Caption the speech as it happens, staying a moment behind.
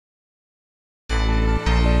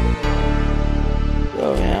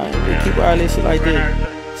keep all this shit like that.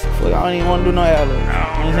 Fuck, I don't even want to do no ad-lib. You know what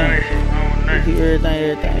I'm saying? Keep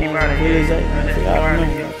everything. I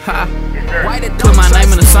don't know. Ha! Put my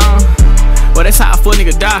name in the song. Well, that's how a fuck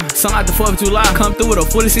nigga die. Something like the 4th of July. Come through with a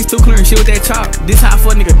 46 2 clearing shit with that chalk. This how a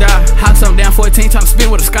fuck nigga die. Hop something down 14 trying to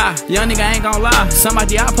spin with a sky. Young nigga ain't gon' lie.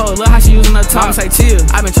 Somebody I pose, look how she using her tongue. Say chill.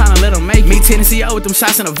 I been trying to let him make me Tennessee with them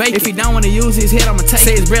shots in the vape. If he don't wanna use his head, I'ma take.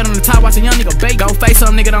 Say his bread on the top, watch a young nigga bake. Go face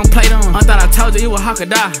some nigga, don't play them. I thought I told you it was hawk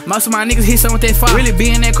or die. Most of my niggas hit something with that fire. Really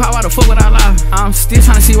be in that car, why the fuck would I lie? I'm still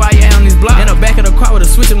trying to see why you at on this block. In the back of the car with a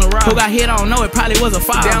switch in the rod. Who got hit, I don't know, it probably was a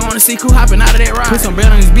fire. They don't wanna see Cool hopping out of that ride. Put some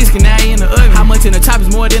bread on his biscuit, now he in the oven. How much in the top is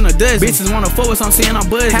more than a dozen. Bitches wanna fuck with some saying I'm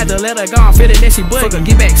buzzing. Had to let her go, I'm feeling that she bugging. Fuck her,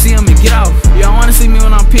 get back, see him and get off. You don't wanna see me when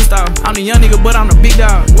I'm pissed off. I'm the young nigga, but I'm the big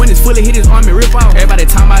dog. When it's fully hit his arm and rip off. Everybody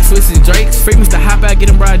talking about switches, Drakes. Freak Mr. Hop out, get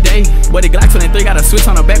him broad day. But the Glock 23 got a switch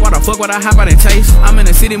on the back. Why the fuck would I hop out and chase? I'm in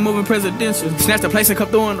the city moving presidential. Snatch the place and come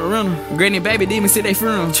through in the rental. Granny baby demon sit they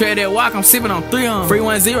funeral. Tread that walk, I'm sipping on 3 on.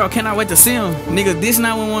 310, cannot wait to see him. Niggas this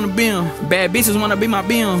night we wanna be him. Bad bitches wanna be my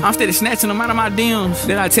BM. I'm steady snatching them out of my DMs.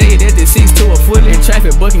 Then I tell you that this 6 to a fully. In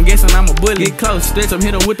traffic bucking, guessing I'm a bully. Get close, stretch him,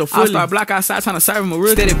 hit him with the fully. I start block outside trying to serve him a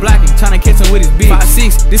real. Steady blocking, trying to catch him with his beat.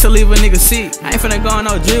 5'6", this'll leave a nigga sick. I ain't finna go on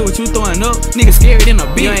no drill with you throwing up. Nigga scary than a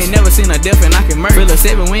bitch. You ain't never seen a death and I can murder. Feel a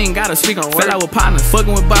 7, we ain't gotta speak on word. Fell out with partners,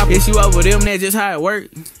 fucking with Bob. It's you over them, that's just how it work.